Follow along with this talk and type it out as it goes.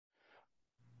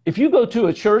If you go to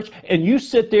a church and you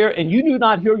sit there and you do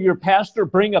not hear your pastor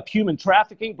bring up human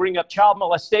trafficking, bring up child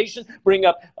molestation, bring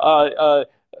up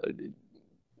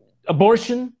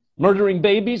abortion, murdering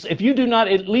babies, if you do not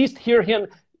at least hear him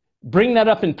bring that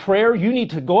up in prayer, you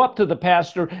need to go up to the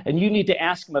pastor and you need to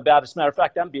ask him about it. As a matter of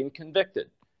fact, I'm being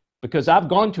convicted because I've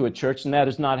gone to a church and that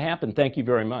has not happened. Thank you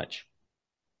very much.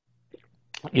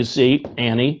 You see,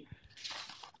 Annie,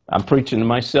 I'm preaching to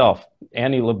myself.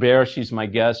 Annie Lobert, she's my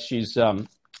guest. She's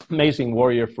amazing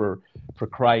warrior for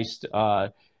Christ.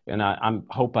 And I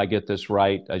hope I get this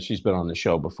right. She's been on the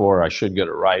show before. I should get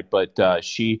it right. But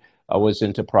she was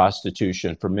into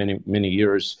prostitution for many, many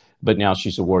years. But now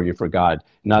she's a warrior for God.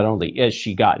 Not only has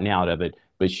she gotten out of it,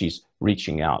 but she's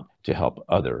reaching out to help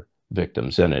other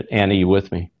victims in it. Annie, you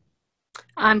with me?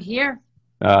 I'm here.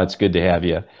 It's good to have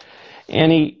you.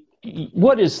 Annie,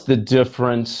 what is the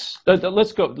difference?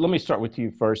 Let's go. Let me start with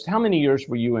you first. How many years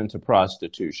were you into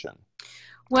prostitution?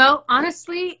 Well,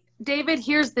 honestly, David,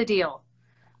 here's the deal.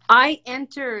 I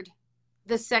entered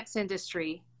the sex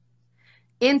industry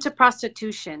into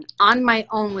prostitution on my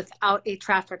own without a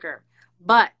trafficker,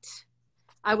 but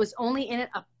I was only in it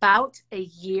about a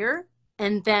year.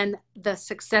 And then the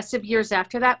successive years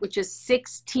after that, which is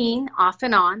 16 off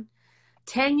and on,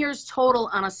 10 years total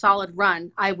on a solid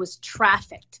run, I was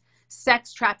trafficked,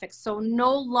 sex trafficked. So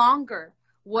no longer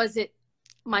was it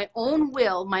my own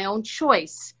will, my own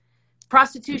choice.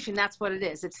 Prostitution, that's what it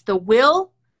is. It's the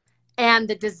will and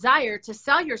the desire to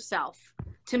sell yourself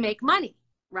to make money,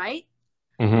 right?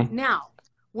 Mm-hmm. Now,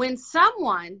 when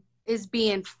someone is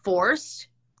being forced,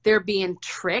 they're being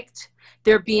tricked,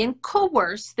 they're being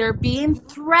coerced, they're being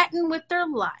threatened with their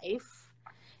life,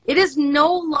 it is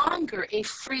no longer a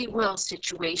free will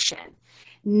situation.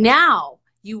 Now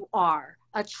you are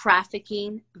a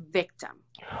trafficking victim.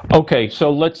 Okay,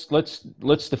 so let's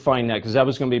define that, because that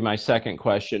was going to be my second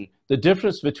question. The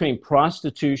difference between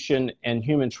prostitution and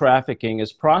human trafficking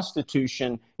is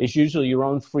prostitution is usually your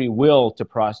own free will to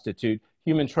prostitute.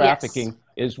 Human trafficking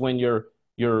is when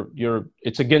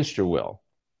it's against your will.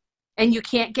 And you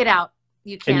can't get out.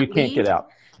 You can't leave. Get out.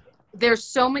 There's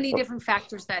so many different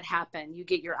factors that happen. You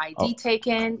get your ID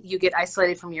taken, you get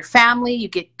isolated from your family, you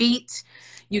get beat,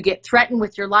 you get threatened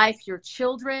with your life, your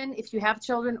children, if you have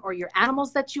children, or your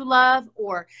animals that you love,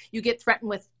 or you get threatened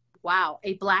with,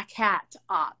 a black hat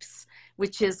ops,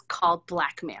 which is called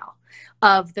blackmail,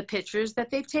 of the pictures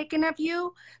that they've taken of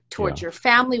you towards your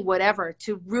family, whatever,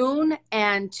 to ruin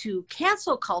and to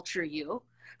cancel culture you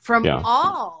from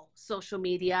all social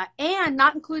media, and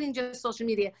not including just social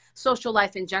media, social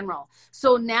life in general.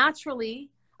 So naturally,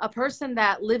 a person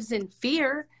that lives in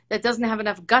fear, that doesn't have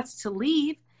enough guts to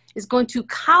leave, is going to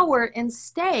cower and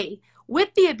stay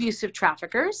with the abusive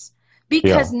traffickers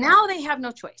because now they have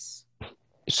no choice.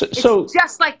 So it's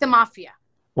just like the mafia.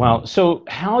 Wow. So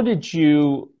how did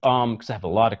you, because I have a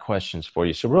lot of questions for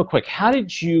you. So real quick, how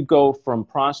did you go from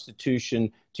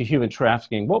prostitution to human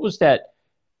trafficking? What was that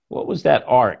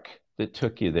arc that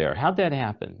took you there? How'd that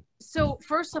happen? So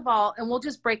first of all, and we'll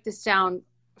just break this down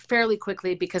fairly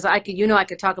quickly because I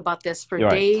could talk about this for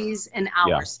days and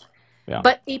hours. Yeah.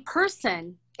 But a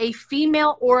person, a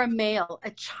female or a male, a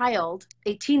child,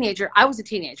 a teenager, I was a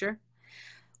teenager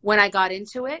when I got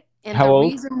into it. And How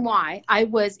old? Reason why I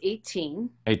was 18.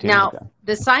 18. Now,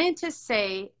 the scientists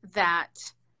say that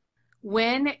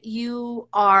when you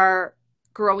are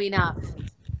growing up,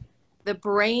 the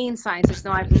brain scientists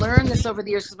know, I've learned this over the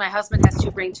years because my husband has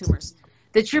 2 brain tumors,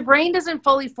 that your brain doesn't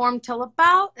fully form till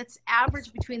about, it's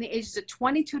average between the ages of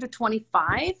 22 to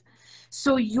 25.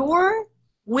 So your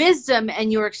wisdom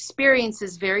and your experience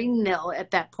is very nil at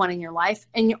that point in your life.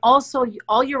 And also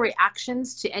all your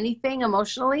reactions to anything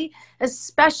emotionally,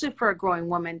 especially for a growing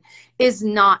woman, is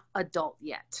not adult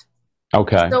yet.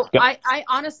 Okay. So I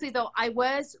honestly, though, I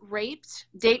was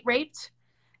date raped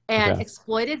and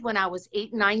exploited when I was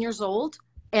 8, 9 years old,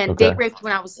 and date raped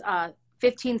when I was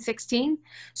 15, 16.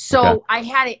 So I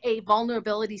had a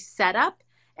vulnerability set up.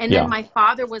 And then my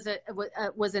father was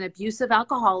an abusive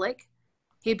alcoholic.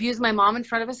 He abused my mom in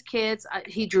front of his kids.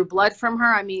 He drew blood from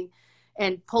her.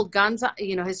 And pulled guns,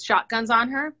 his shotguns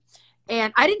on her.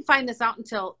 And I didn't find this out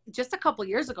until just a couple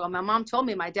years ago. My mom told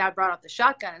me my dad brought out the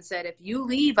shotgun and said, if you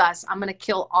leave us, I'm going to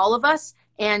kill all of us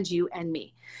and you and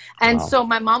me. And so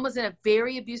my mom was in a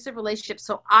very abusive relationship.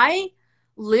 So I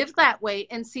lived that way.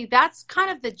 And see, that's kind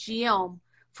of the geome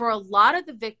for a lot of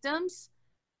the victims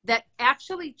that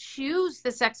actually choose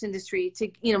the sex industry to,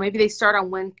 maybe they start on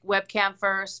webcam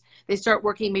first. They start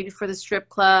working maybe for the strip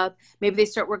club. Maybe they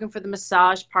start working for the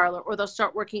massage parlor, or they'll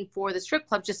start working for the strip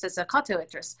club just as a cocktail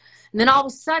waitress. And then all of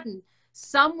a sudden,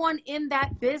 someone in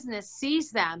that business sees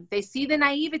them. They see the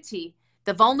naivety.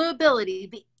 the vulnerability,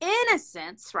 the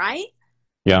innocence, right?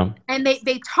 Yeah. And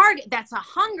they target, that's a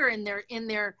hunger in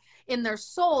their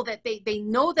soul, that they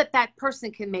know that that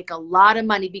person can make a lot of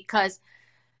money, because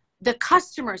the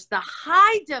customers, the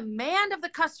high demand of the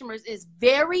customers is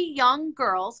very young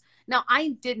girls. Now,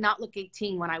 I did not look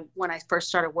 18 when I first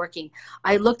started working.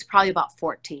 I looked probably about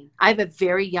 14. I have a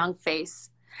very young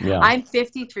face. Yeah. I'm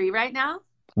 53 right now.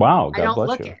 Wow. I God don't bless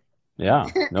look you. it. Yeah.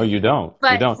 No, you don't. You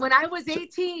But don't. when I was So,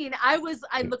 18, I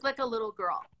looked like a little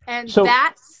girl. And so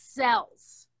that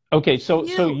sells. okay, so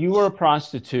you were a Huge.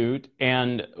 prostitute,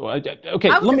 and okay,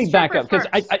 I was let a me back stripper up because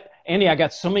first. Andy, I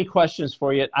got so many questions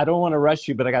for you. I don't want to rush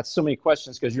you, but I got so many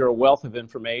questions because you're a wealth of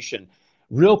information.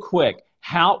 Real quick,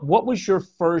 what was your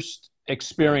first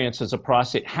experience as a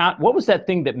prostitute? What was that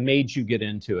thing that made you get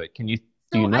into it? Do you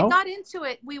So I know? got into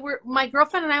it. My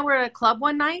girlfriend and I were at a club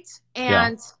one night, Yeah.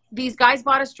 and these guys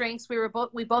bought us drinks.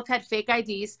 We both had fake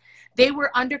IDs. They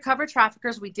were undercover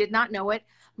traffickers. We did not know it.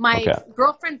 My Okay.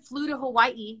 girlfriend flew to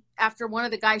Hawaii after one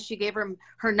of the guys, she gave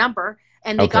her number,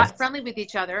 and they Okay. got friendly with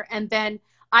each other. And then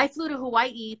I flew to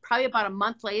Hawaii probably about a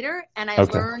month later, and I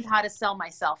Okay. learned how to sell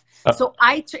myself. Uh, So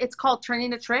it's called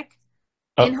turning a trick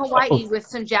in uh, Hawaii oh, with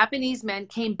some Japanese men,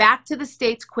 came back to the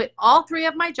States, quit all three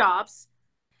of my jobs,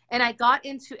 and I got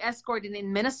into escorting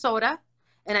in Minnesota,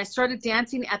 and I started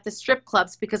dancing at the strip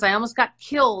clubs because I almost got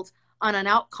killed on an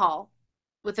out call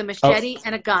with a oh, machete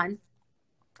and a gun.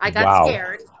 I got wow.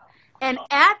 scared. And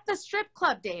at the strip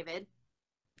club, David,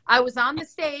 I was on the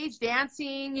stage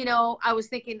dancing. I was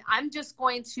thinking, I'm just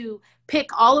going to pick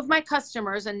all of my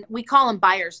customers, and we call them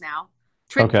buyers now,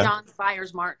 Trick Okay. John's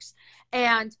buyers marks.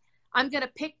 And I'm going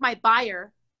to pick my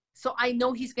buyer, so I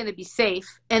know he's going to be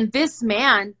safe. And this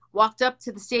man walked up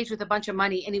to the stage with a bunch of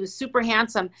money, and he was super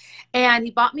handsome. And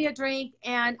he bought me a drink,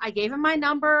 and I gave him my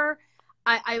number.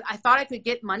 I thought I could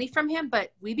get money from him,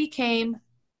 but we became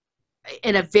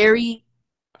in a very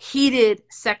heated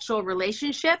sexual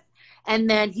relationship. And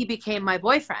then he became my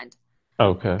boyfriend.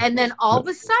 Okay. And then all of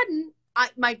a sudden,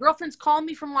 my girlfriend's calling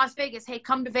me from Las Vegas. Hey,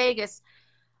 come to Vegas.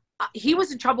 He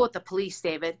was in trouble with the police,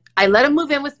 David. I let him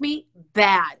move in with me.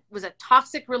 Bad. It was a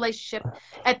toxic relationship.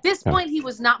 At this Okay. point, he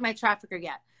was not my trafficker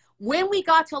yet. When we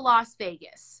got to Las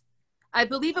Vegas, I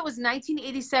believe it was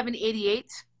 1987,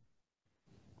 88.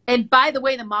 And by the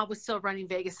way, the mob was still running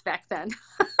Vegas back then.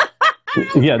 It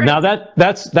was Yeah, now crazy.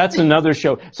 that's another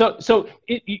show.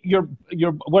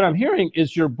 Your what I'm hearing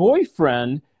is your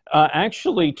boyfriend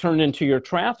actually turned into your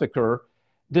trafficker.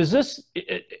 Does this,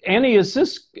 Annie? Is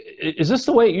this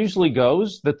the way it usually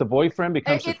goes? That the boyfriend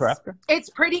becomes the It's trafficker? it's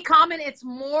pretty common. It's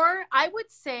more, I would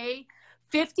say,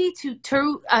 50%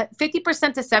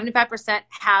 to 75%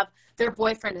 have their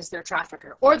boyfriend as their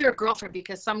trafficker, or their girlfriend,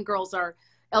 because some girls are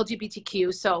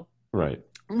LGBTQ, so Right.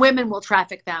 women will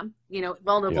traffic them,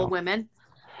 vulnerable Yeah. women.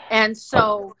 And Uh,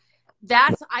 so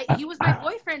he was my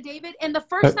boyfriend, David. And the uh,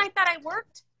 first night that I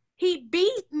worked, he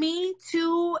beat me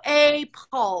to a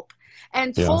pulp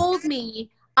and yeah. told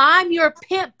me, I'm your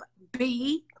pimp,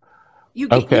 B. You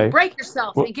Okay. break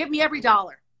yourself Well, and give me every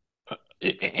dollar.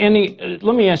 Annie,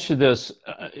 let me ask you this.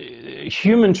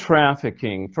 Human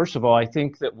trafficking, first of all, I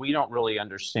think that we don't really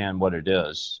understand what it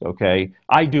is, okay?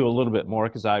 I do a little bit more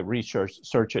because I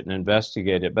search it and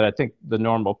investigate it, but I think the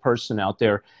normal person out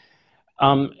there,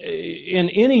 in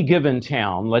any given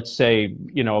town, let's say,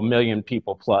 1 million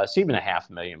people plus, even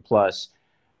 500,000 plus,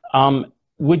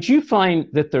 would you find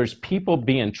that there's people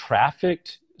being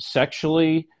trafficked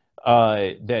sexually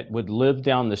that would live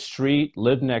down the street,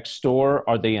 live next door?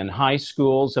 Are they in high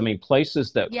schools? I mean,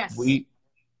 places that Yes.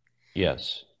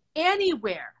 yes.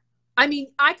 Anywhere. I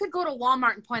mean, I could go to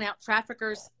Walmart and point out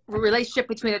traffickers, relationship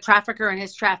between a trafficker and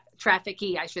his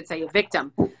traffickee, I should say, a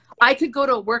victim. I could go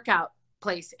to a workout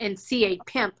place and see a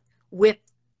pimp with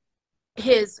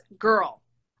his girl.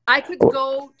 I could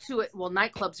go to it. Well,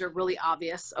 nightclubs are really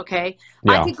obvious. Okay.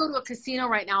 I Yeah. could go to a casino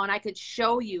right now and I could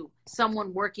show you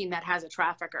someone working that has a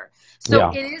trafficker. So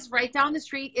Yeah. it is right down the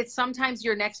street. It's sometimes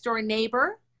your next door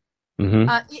neighbor. Hmm.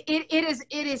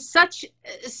 It is such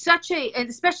a, and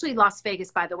especially Las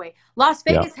Vegas, by the way. Las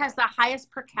Yeah. Vegas has the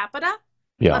highest per capita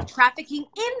Yeah. of trafficking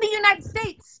in the United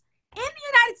States. In the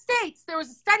United States, there was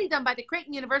a study done by the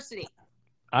Creighton University.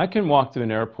 I can walk through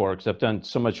an airport because I've done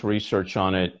so much research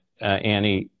on it,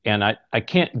 Annie, and I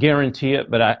can't guarantee it,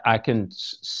 but I can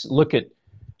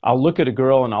I'll look at a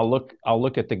girl and I'll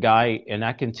look at the guy, and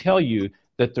I can tell you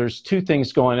that there's two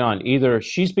things going on. Either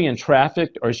she's being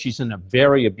trafficked or she's in a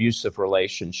very abusive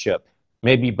relationship,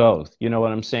 maybe both. You know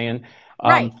what I'm saying?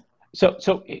 Right.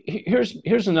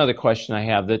 Here's another question I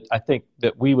have that I think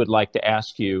that we would like to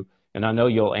ask you, and I know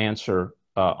you'll answer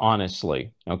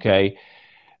honestly. Okay.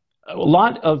 A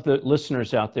lot of the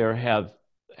listeners out there have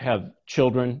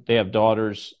children, they have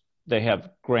daughters, they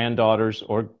have granddaughters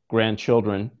or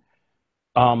grandchildren.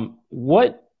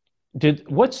 What's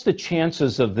the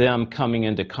chances of them coming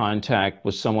into contact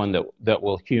with someone that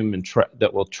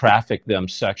will traffic them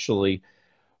sexually?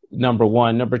 Number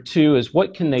one. Number two is,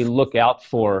 what can they look out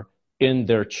for in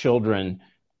their children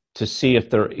to see if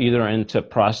they're either into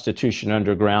prostitution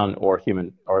underground or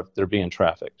if they're being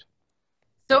trafficked?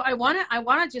 So I want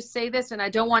to just say this, and I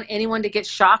don't want anyone to get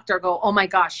shocked or go, "Oh my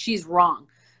gosh, she's wrong."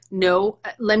 No,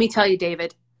 let me tell you,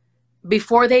 David,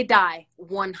 before they die,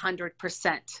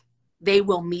 100%, they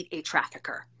will meet a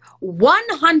trafficker.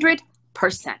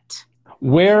 100%.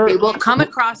 Where they will come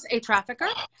across a trafficker.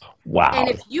 Wow.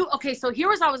 And okay, so here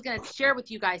was I was going to share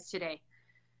with you guys today.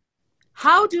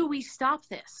 How do we stop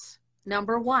this?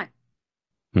 Number one,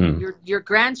 your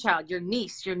grandchild, your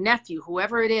niece, your nephew,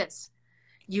 whoever it is,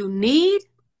 you need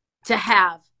to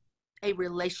have a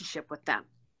relationship with them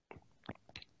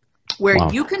where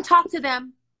you can talk to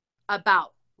them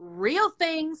about real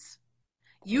things.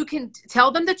 You can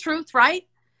tell them the truth, right?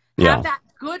 Yeah. Have that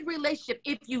good relationship.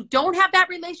 If you don't have that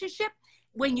relationship,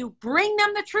 when you bring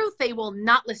them the truth, they will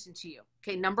not listen to you.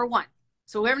 Okay, number one.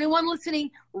 So everyone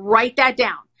listening, write that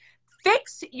down.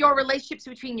 Fix your relationships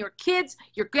between your kids,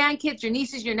 your grandkids, your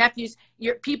nieces, your nephews,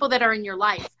 your people that are in your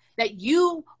life that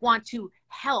you want to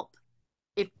help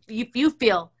if you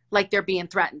feel like they're being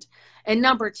threatened. And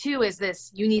number two is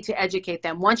this: you need to educate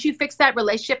them. Once you fix that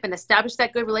relationship and establish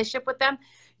that good relationship with them,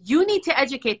 you need to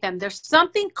educate them. There's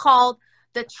something called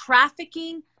the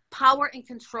Trafficking Power and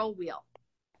Control Wheel.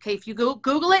 Okay, if you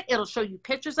Google it, it'll show you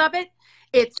pictures of it.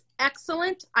 It's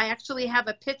excellent. I actually have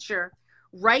a picture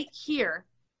right here.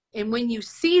 And when you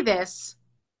see this,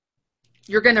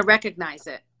 you're going to recognize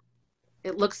it.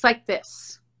 It looks like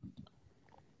this.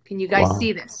 Can you guys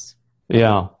see this?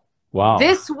 Yeah. Wow.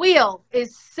 This wheel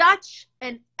is such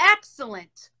an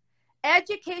excellent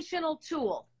educational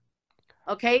tool.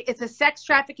 Okay, it's a sex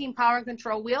trafficking power and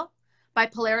control wheel by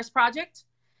Polaris Project.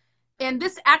 And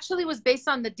this actually was based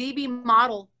on the DB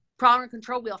model power and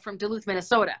control wheel from Duluth,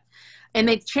 Minnesota. And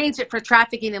they changed it for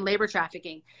trafficking and labor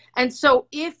trafficking. And so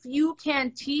if you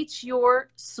can teach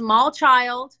your small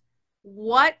child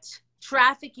what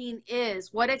trafficking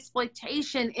is, what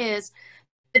exploitation is,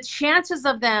 the chances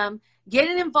of them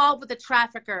getting involved with a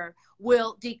trafficker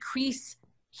will decrease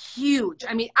huge.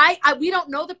 I mean, we don't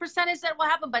know the percentage that will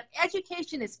happen, but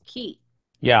education is key.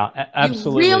 Yeah,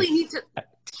 absolutely. You really need to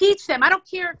teach them. I don't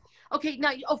care. Okay,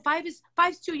 now,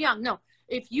 five's too young. No,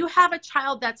 if you have a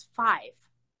child that's 5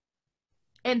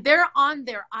 and they're on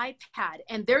their iPad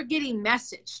and they're getting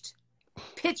messaged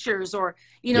pictures, or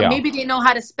maybe they know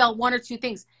how to spell 1 or 2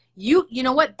 things, you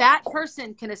know what, that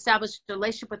person can establish a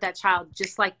relationship with that child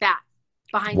just like that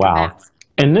behind your back.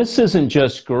 And this isn't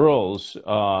just girls,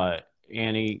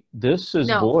 Annie, this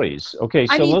is boys. Okay,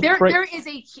 so there is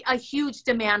a huge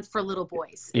demand for little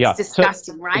boys. It's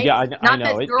disgusting, right? Yeah, I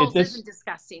know. That girls isn't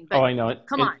disgusting, but I know.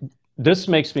 Come on. This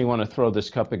makes me want to throw this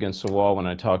cup against the wall when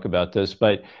I talk about this.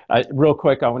 But real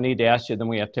quick, I will need to ask you, then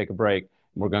we have to take a break.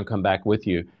 We're going to come back with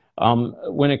you.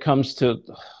 When it comes to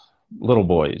little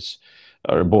boys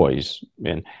or boys,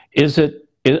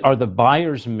 are the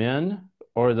buyers men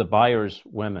or are the buyers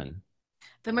women?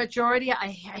 The majority, I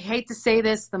hate to say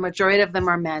this, the majority of them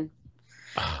are men.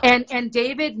 And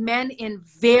David, men in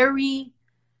very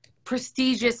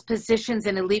prestigious positions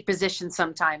and elite positions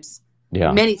sometimes.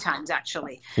 Yeah. Many times,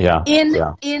 actually. Yeah. In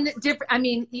different, I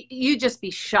mean, you just be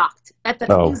shocked at the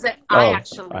things that I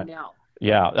actually know.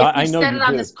 Yeah, I know. If we said it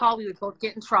on this call, we would both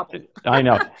get in trouble. I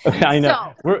know. I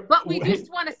know. But we just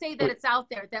want to say that it's out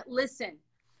there, that listen,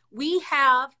 we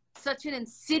have such an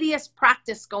insidious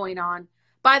practice going on.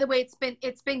 By the way,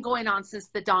 it's been going on since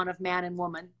the dawn of man and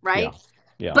woman, right?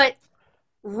 Yeah. But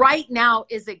right now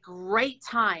is a great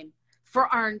time for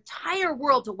our entire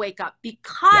world to wake up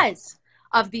because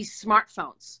of these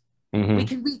smartphones. Mm-hmm. We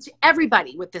can reach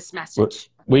everybody with this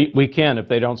message. We can, if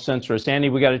they don't censor us. Annie,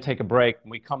 we got to take a break.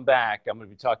 When we come back, I'm going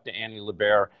to be talking to Annie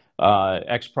Lobert,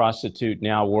 ex-prostitute,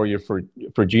 now warrior for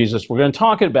Jesus. We're going to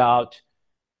talk about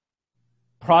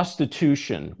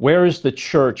prostitution. Where is the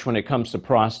church when it comes to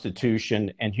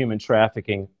prostitution and human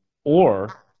trafficking?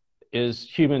 Or is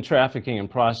human trafficking and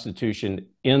prostitution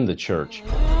in the church?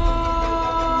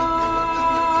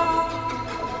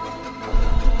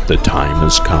 The time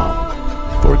has come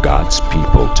for God's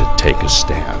people to take a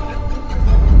stand.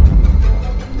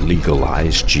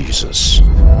 Legalize Jesus.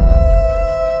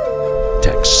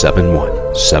 Text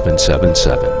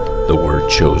 71777, the word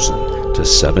chosen, to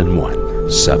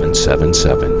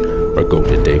 71777, or go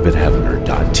to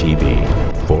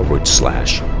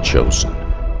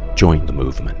davidheavener.tv/chosen. Join the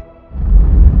movement.